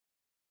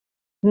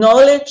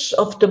Knowledge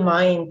of the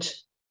mind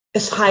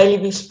is highly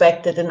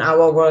respected in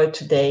our world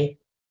today.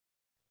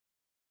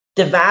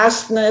 The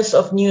vastness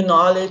of new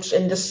knowledge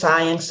in the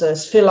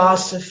sciences,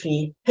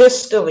 philosophy,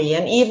 history,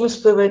 and even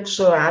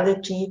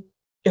spirituality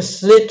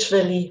is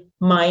literally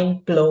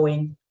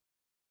mind-blowing.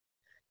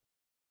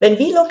 When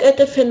we look at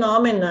the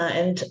phenomena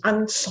and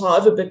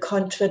unsolvable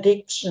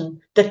contradiction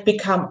that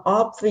become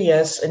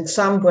obvious in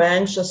some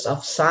branches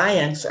of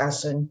science,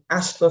 as in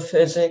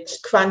astrophysics,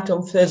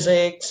 quantum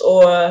physics,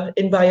 or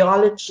in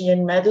biology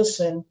and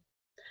medicine,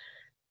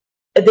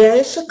 there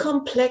is a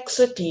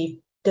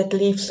complexity that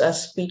leaves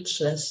us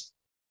speechless.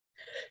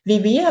 We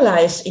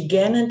realize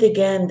again and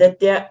again that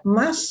there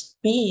must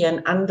be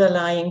an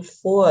underlying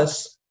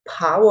force,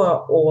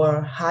 power,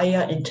 or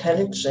higher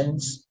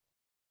intelligence.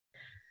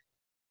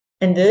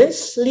 And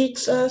this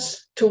leads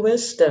us to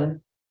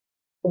wisdom,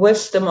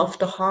 wisdom of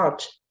the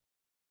heart.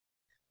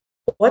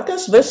 What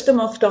does wisdom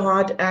of the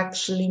heart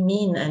actually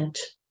mean, and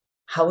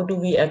how do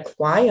we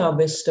acquire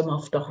wisdom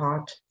of the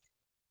heart?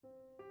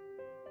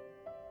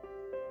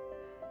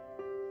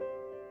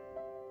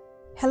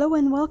 Hello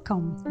and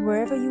welcome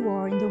wherever you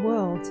are in the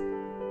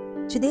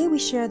world. Today we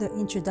share the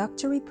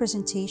introductory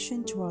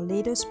presentation to our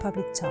latest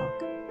public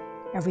talk.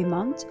 Every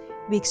month,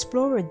 we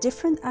explore a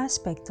different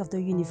aspect of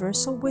the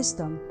universal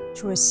wisdom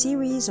through a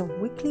series of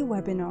weekly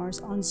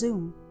webinars on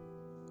Zoom.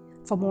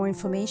 For more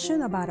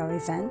information about our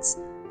events,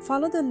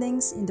 follow the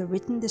links in the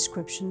written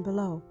description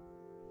below.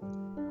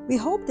 We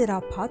hope that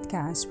our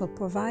podcast will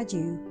provide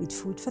you with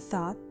food for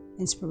thought,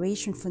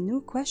 inspiration for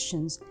new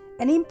questions,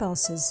 and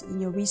impulses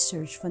in your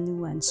research for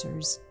new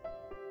answers.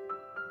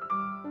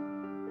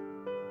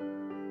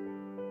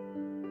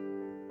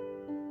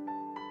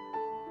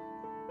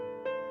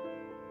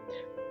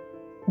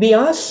 We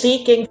are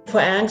seeking for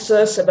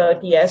answers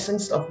about the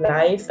essence of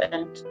life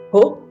and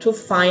hope to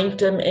find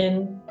them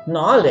in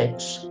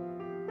knowledge.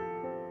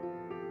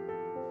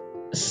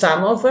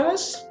 Some of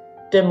us,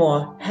 the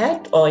more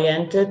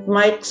head-oriented,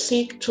 might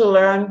seek to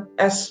learn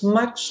as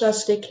much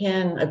as they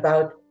can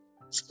about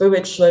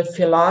spiritual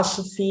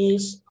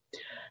philosophies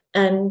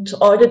and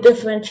all the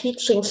different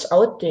teachings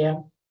out there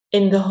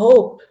in the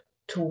hope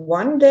to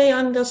one day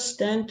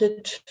understand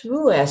the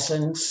true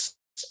essence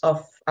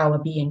of our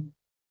being.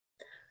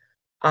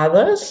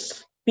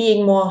 Others,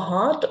 being more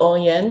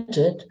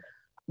heart-oriented,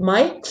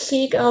 might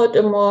seek out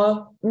a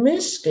more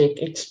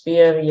mystic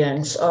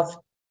experience of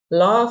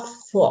love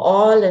for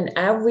all and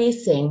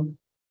everything,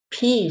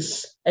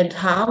 peace and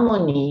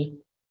harmony,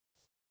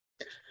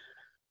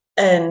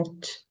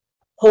 and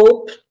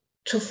hope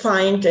to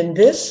find in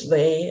this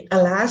way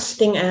a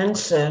lasting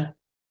answer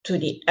to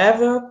the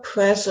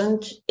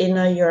ever-present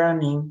inner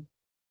yearning.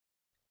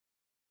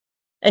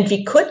 And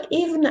we could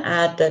even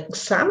add that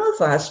some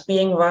of us,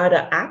 being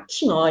rather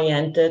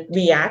action-oriented,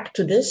 react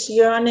to this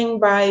yearning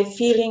by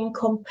feeling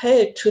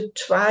compelled to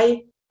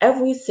try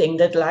everything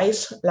that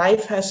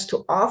life has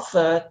to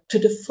offer to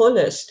the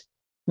fullest,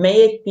 may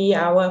it be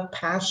our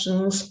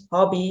passions,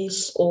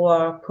 hobbies,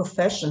 or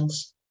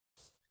professions.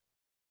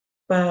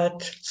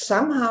 But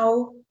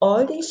somehow,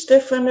 all these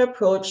different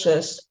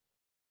approaches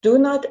do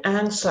not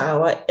answer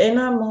our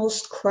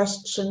innermost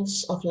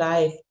questions of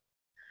life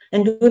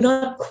and do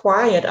not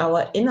quiet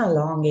our inner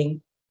longing.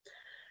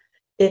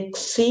 It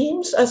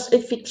seems as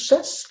if we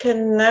just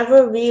can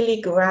never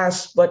really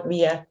grasp what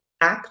we are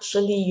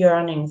actually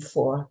yearning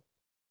for.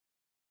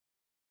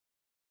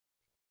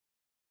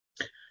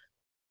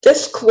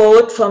 This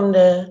quote from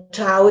the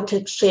Tao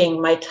Te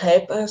Ching might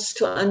help us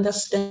to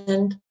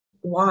understand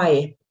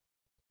why.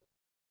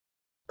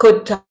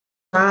 Could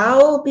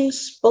Tao be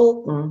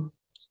spoken,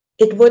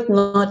 it would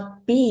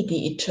not be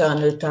the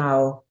eternal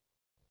Tao.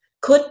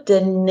 Could the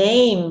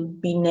name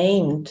be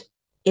named,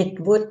 it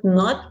would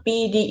not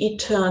be the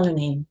eternal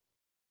name.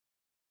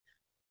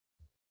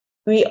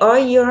 We are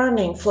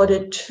yearning for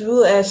the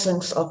true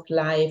essence of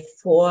life,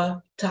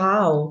 for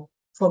Tao,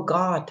 for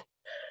God.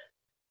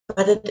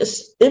 But it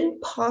is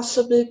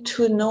impossible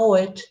to know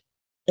it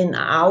in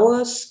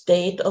our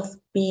state of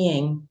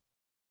being,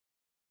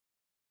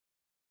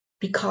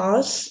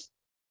 because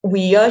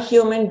we are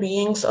human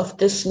beings of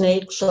this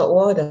nature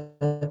order.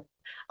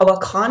 Our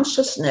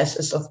consciousness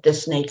is of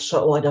this nature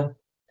order.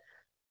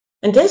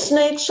 And this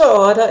nature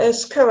order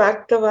is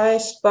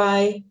characterized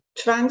by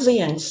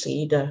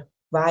transiency, the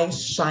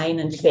rise, shine,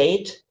 and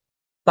fade,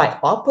 by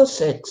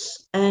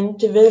opposites and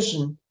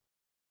division.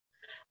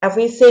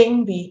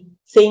 Everything we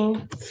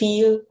think,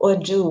 feel, or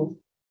do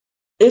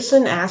is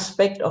an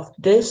aspect of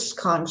this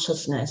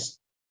consciousness.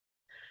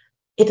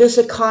 It is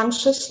a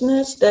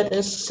consciousness that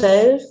is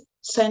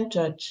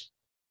self-centered,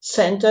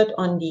 centered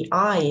on the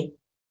I.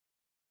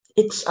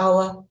 It's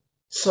our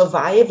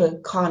survival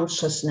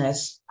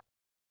consciousness.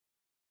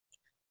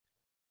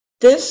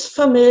 This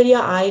familiar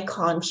I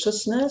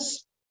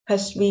consciousness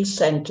has three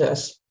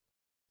centers: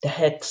 the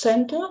head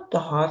center, the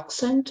heart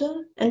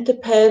center, and the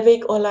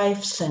pelvic or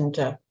life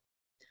center.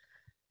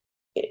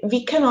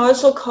 We can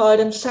also call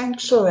them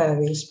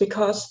sanctuaries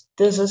because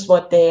this is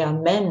what they are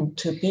meant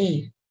to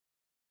be.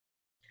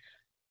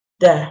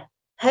 The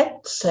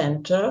head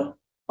center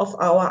of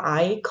our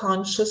I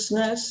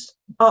consciousness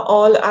are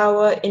all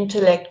our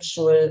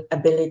intellectual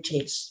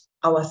abilities,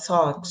 our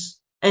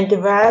thoughts, and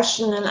the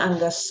rational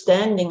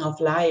understanding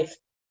of life.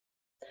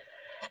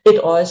 It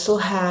also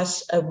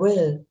has a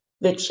will,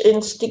 which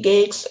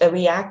instigates a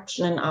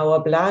reaction in our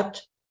blood,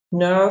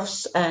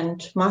 nerves,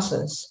 and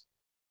muscles.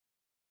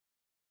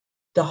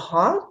 The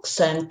heart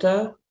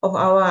center of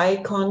our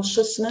I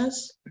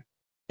consciousness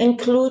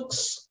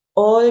includes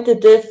all the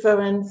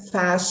different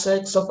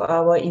facets of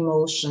our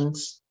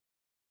emotions.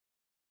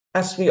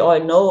 As we all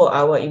know,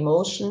 our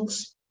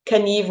emotions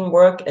can even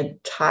work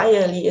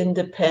entirely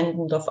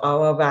independent of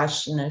our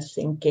rational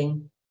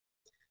thinking.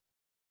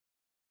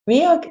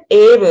 We are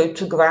able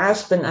to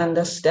grasp and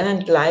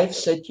understand life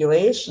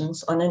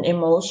situations on an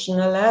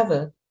emotional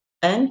level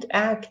and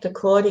act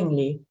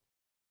accordingly.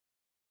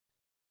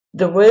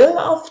 The will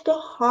of the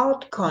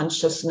heart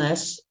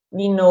consciousness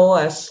we know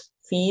as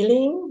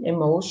feeling,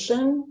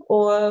 emotion,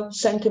 or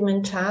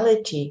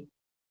sentimentality.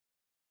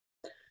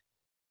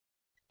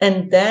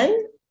 And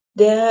then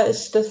there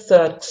is the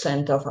third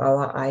center of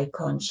our I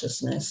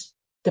consciousness,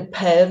 the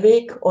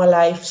pelvic or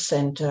life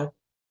center.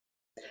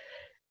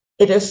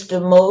 It is the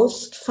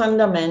most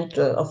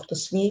fundamental of the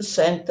three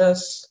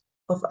centers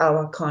of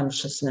our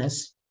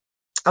consciousness.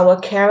 Our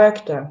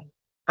character,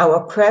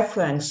 our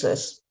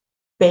preferences,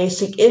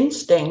 basic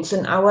instincts,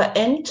 and our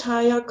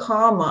entire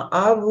karma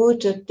are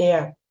rooted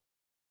there.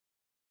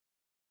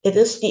 It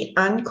is the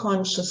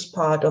unconscious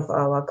part of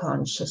our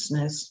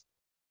consciousness.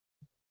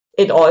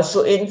 It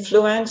also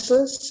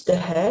influences the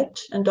head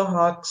and the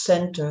heart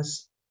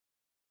centers.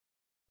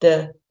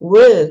 The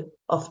will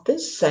of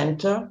this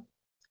center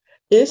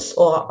is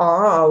or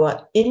are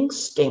our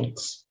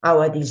instincts,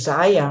 our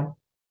desire,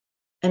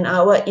 and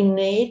our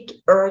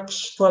innate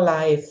urge for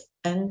life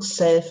and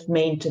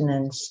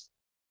self-maintenance.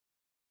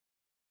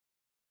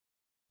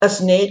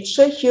 As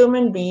nature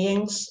human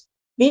beings,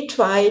 we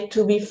try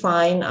to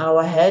refine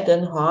our head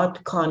and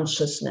heart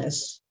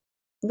consciousness,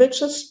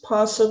 which is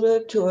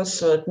possible to a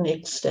certain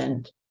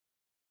extent.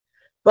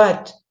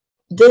 But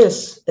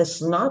this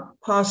is not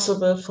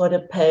possible for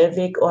the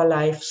pelvic or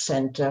life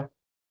center.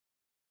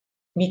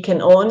 We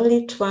can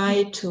only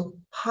try to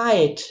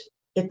hide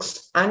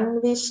its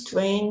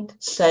unrestrained,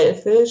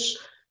 selfish,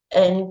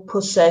 and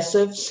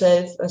possessive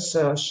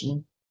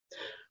self-assertion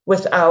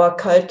with our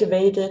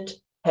cultivated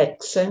head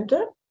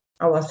center,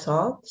 our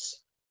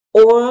thoughts,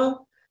 or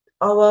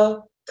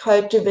our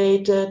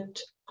cultivated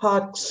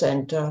heart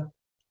center,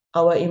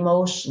 our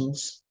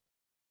emotions.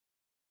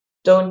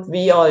 Don't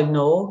we all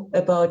know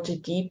about the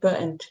deeper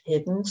and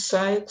hidden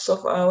sides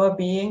of our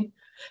being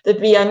that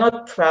we are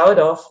not proud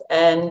of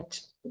and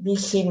we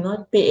seem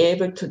not be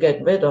able to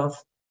get rid of?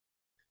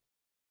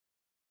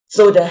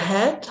 So the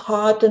head,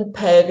 heart, and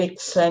pelvic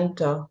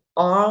center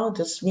are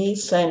the three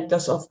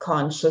centers of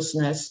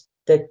consciousness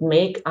that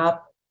make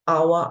up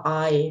our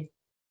I.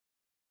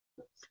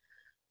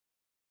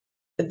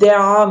 There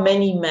are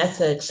many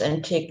methods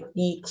and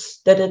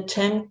techniques that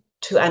attempt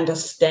to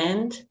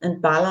understand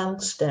and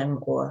balance them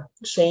or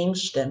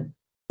change them,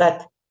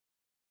 but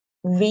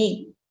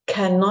we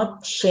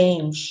cannot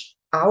change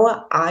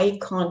our I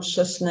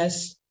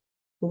consciousness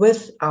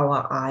with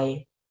our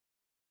I.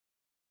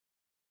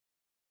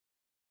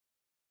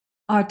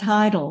 Our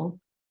title,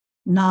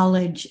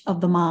 Knowledge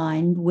of the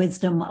Mind,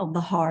 Wisdom of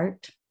the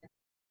Heart,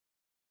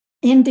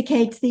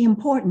 indicates the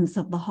importance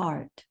of the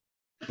heart.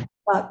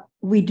 But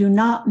we do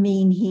not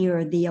mean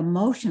here the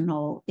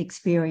emotional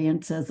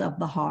experiences of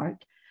the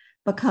heart,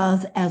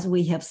 because as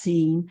we have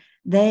seen,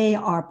 they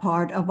are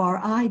part of our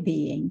I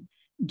being,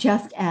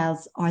 just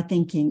as our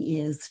thinking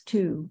is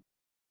too.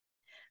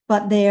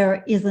 But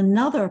there is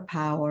another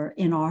power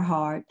in our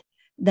heart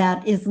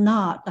that is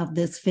not of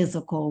this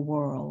physical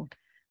world,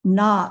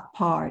 not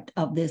part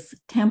of this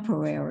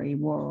temporary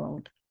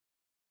world.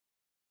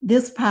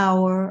 This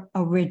power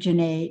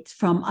originates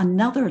from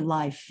another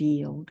life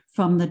field,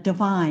 from the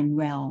divine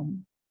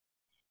realm.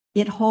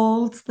 It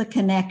holds the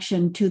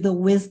connection to the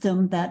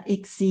wisdom that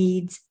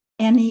exceeds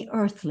any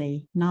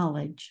earthly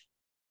knowledge.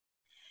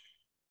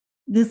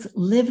 This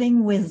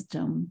living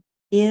wisdom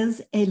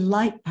is a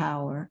light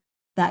power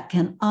that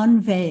can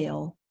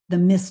unveil the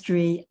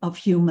mystery of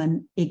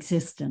human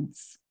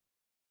existence.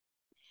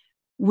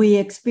 We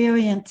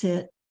experience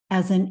it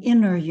as an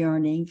inner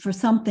yearning for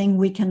something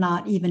we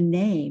cannot even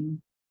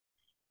name,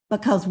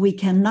 because we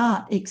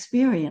cannot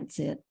experience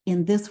it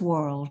in this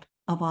world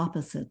of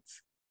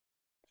opposites.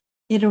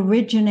 It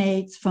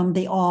originates from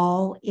the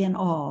all in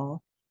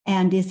all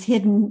and is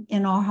hidden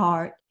in our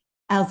heart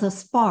as a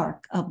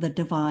spark of the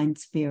divine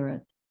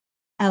spirit,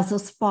 as a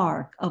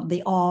spark of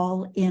the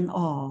all in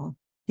all,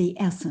 the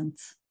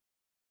essence.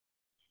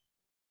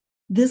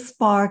 This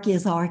spark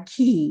is our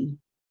key,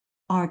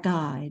 our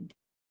guide.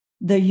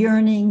 The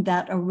yearning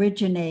that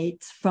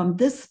originates from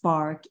this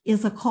spark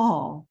is a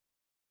call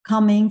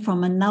coming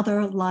from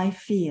another life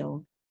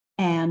field,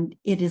 and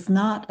it is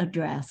not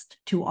addressed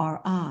to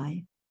our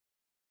I.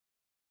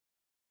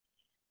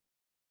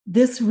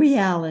 This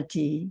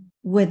reality,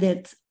 with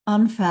its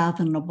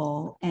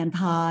unfathomable and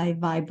high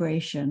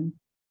vibration,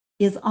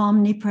 is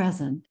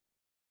omnipresent.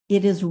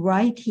 It is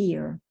right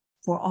here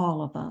for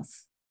all of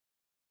us.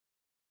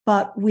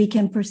 But we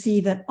can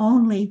perceive it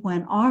only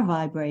when our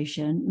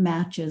vibration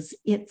matches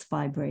its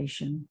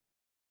vibration.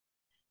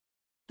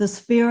 The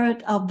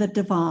spirit of the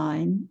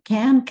divine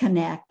can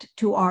connect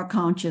to our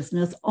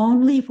consciousness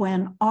only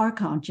when our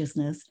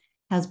consciousness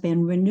has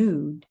been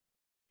renewed,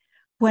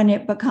 when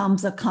it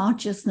becomes a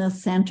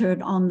consciousness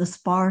centered on the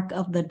spark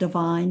of the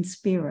divine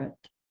spirit,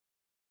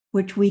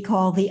 which we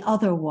call the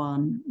other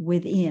one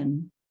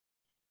within,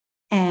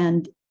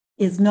 and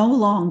is no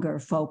longer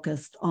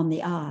focused on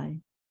the I.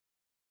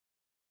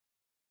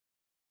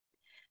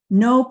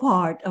 No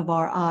part of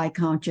our I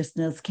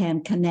consciousness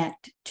can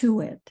connect to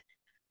it,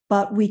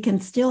 but we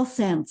can still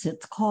sense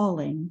its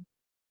calling.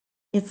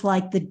 It's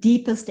like the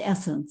deepest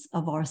essence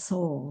of our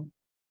soul.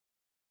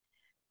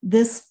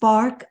 This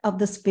spark of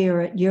the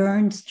spirit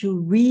yearns to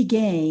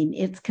regain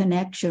its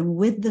connection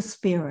with the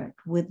spirit,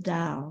 with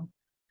Tao,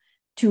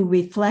 to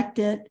reflect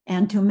it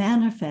and to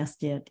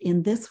manifest it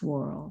in this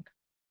world.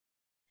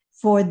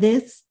 For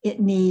this, it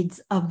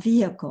needs a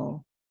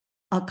vehicle,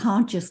 a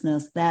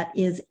consciousness that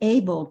is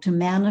able to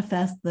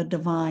manifest the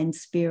divine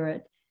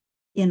spirit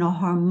in a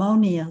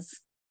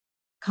harmonious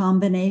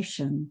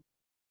combination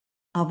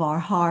of our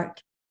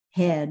heart,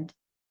 head,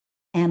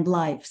 and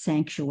life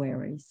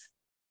sanctuaries.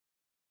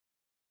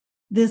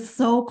 This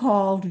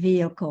so-called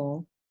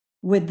vehicle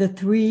with the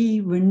three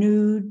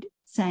renewed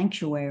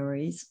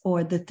sanctuaries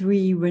or the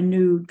three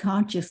renewed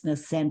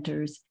consciousness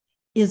centers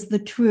is the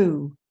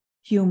true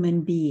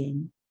human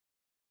being.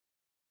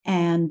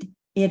 And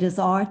it is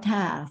our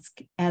task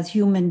as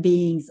human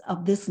beings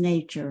of this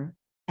nature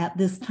at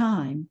this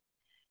time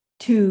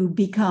to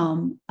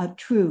become a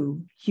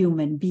true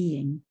human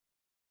being.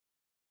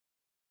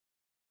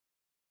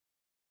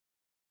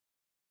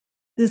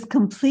 This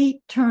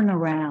complete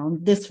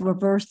turnaround, this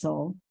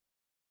reversal,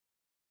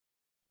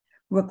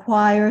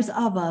 requires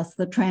of us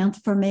the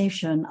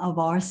transformation of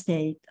our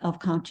state of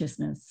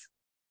consciousness,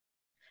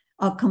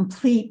 a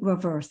complete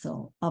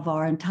reversal of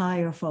our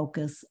entire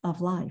focus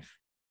of life.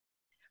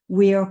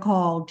 We are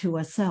called to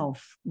a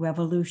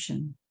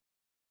self-revolution.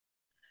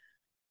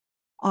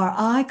 Our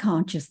I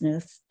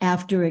consciousness,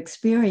 after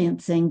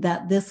experiencing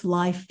that this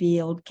life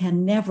field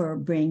can never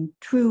bring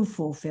true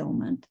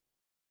fulfillment,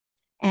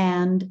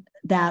 and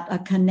that a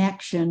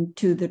connection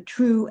to the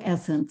true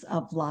essence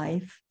of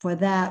life, for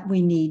that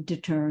we need to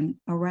turn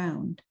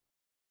around,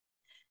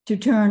 to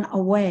turn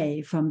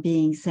away from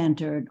being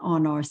centered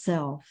on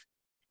ourself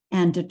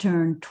and to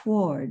turn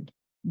toward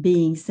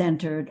being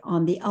centered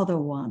on the other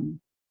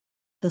one,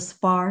 the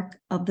spark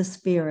of the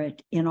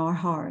spirit in our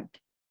heart,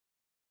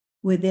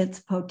 with its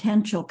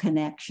potential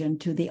connection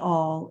to the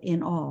all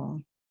in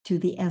all, to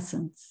the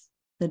essence,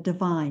 the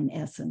divine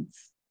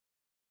essence.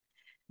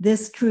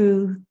 This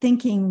true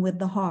thinking with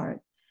the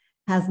heart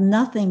has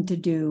nothing to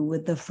do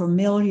with the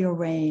familiar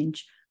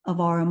range of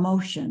our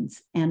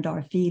emotions and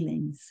our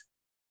feelings.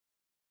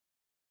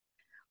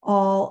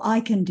 All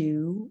I can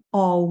do,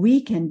 all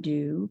we can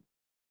do,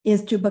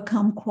 is to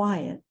become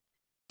quiet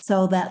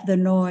so that the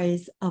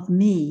noise of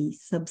me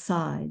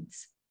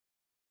subsides.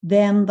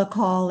 Then the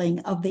calling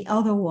of the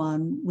other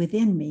one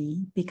within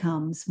me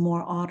becomes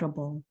more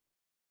audible.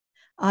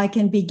 I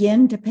can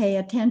begin to pay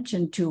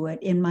attention to it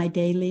in my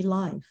daily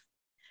life.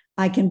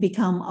 I can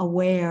become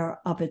aware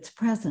of its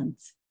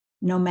presence,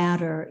 no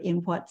matter in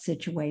what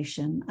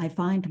situation I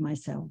find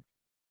myself.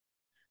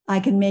 I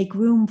can make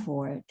room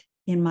for it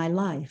in my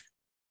life.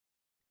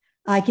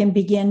 I can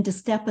begin to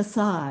step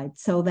aside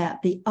so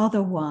that the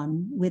other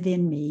one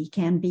within me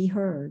can be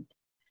heard,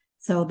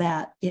 so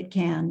that it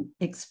can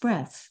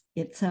express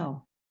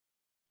itself.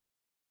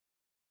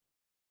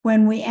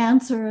 When we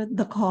answer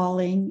the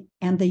calling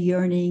and the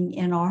yearning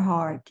in our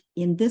heart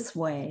in this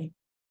way,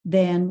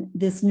 then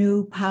this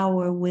new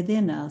power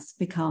within us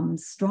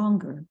becomes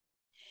stronger.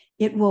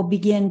 It will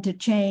begin to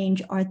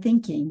change our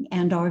thinking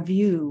and our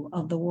view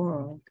of the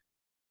world.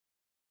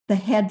 The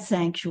head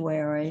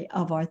sanctuary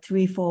of our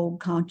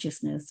threefold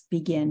consciousness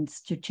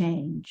begins to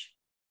change.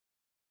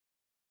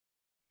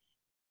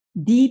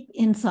 Deep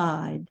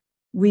inside,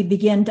 we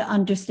begin to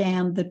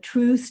understand the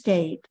true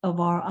state of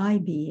our I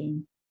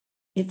being,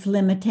 its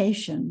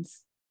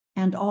limitations,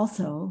 and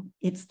also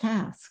its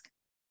task.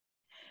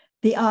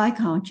 The I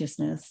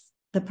consciousness,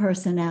 the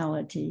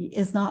personality,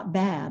 is not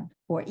bad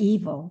or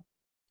evil.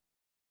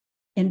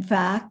 In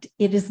fact,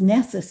 it is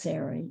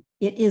necessary.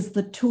 It is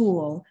the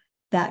tool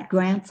that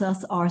grants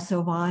us our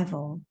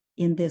survival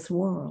in this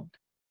world.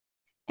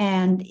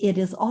 And it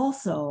is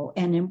also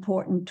an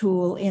important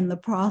tool in the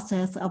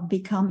process of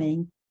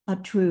becoming a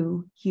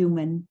true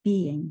human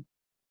being.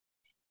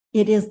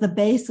 It is the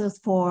basis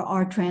for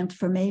our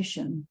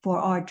transformation, for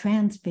our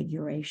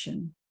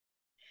transfiguration.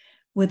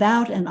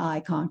 Without an I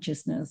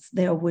consciousness,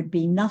 there would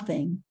be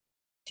nothing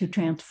to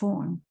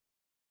transform.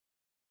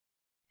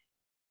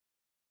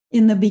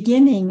 In the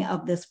beginning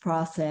of this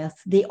process,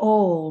 the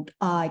old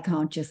I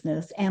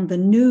consciousness and the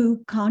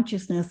new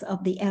consciousness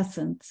of the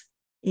essence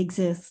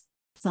exist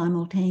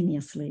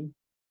simultaneously.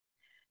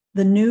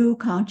 The new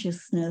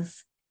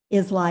consciousness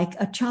is like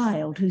a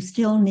child who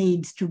still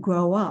needs to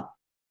grow up.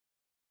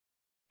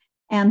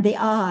 And the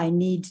I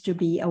needs to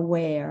be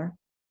aware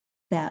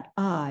that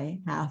I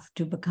have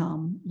to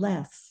become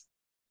less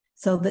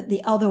so that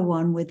the other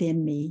one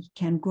within me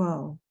can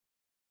grow.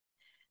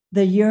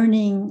 The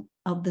yearning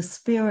of the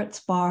spirit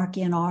spark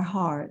in our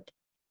heart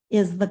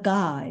is the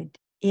guide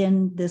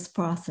in this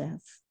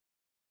process.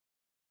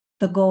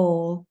 The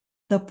goal,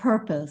 the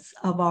purpose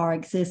of our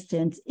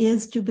existence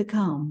is to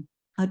become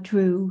a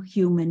true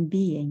human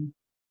being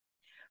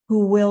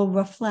who will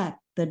reflect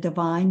the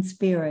divine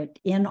spirit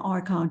in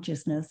our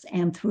consciousness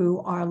and through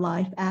our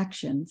life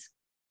actions,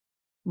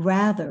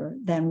 rather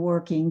than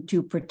working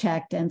to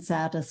protect and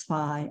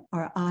satisfy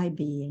our I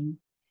being,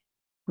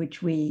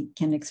 which we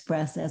can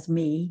express as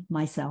me,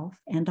 myself,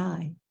 and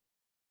I.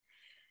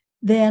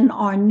 Then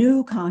our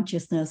new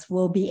consciousness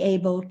will be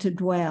able to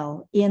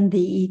dwell in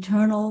the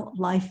eternal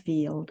life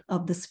field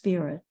of the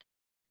spirit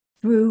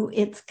through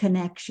its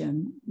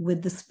connection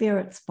with the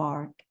spirit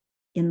spark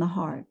in the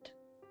heart.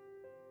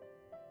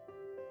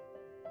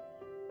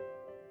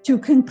 To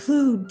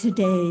conclude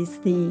today's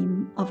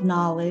theme of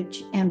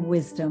knowledge and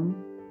wisdom,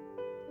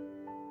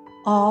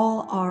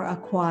 all are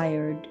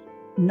acquired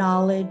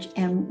knowledge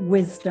and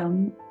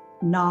wisdom,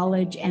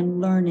 knowledge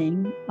and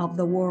learning of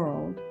the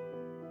world,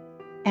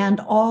 and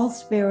all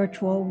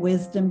spiritual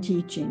wisdom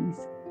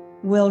teachings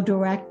will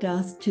direct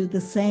us to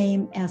the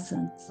same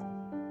essence,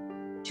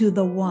 to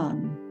the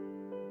one,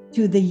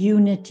 to the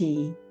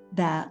unity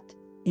that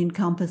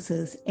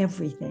encompasses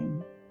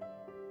everything.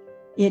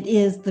 It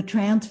is the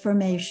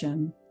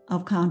transformation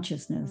of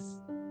consciousness,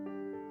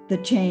 the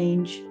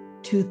change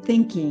to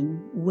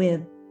thinking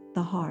with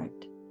the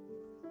heart.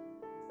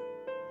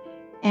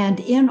 And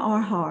in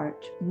our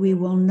heart, we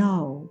will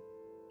know,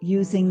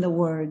 using the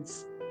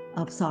words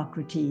of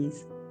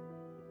Socrates,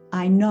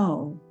 I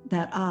know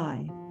that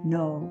I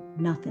know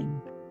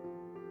nothing.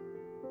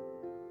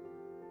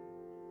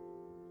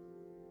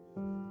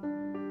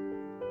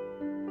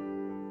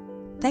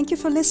 Thank you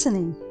for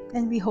listening,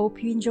 and we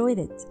hope you enjoyed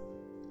it.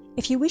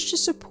 If you wish to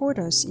support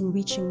us in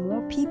reaching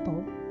more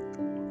people,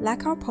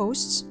 like our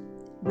posts,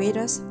 rate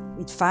us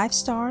with 5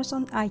 stars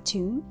on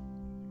iTunes,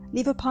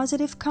 leave a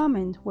positive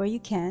comment where you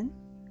can,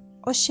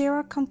 or share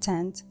our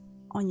content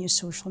on your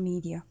social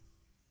media.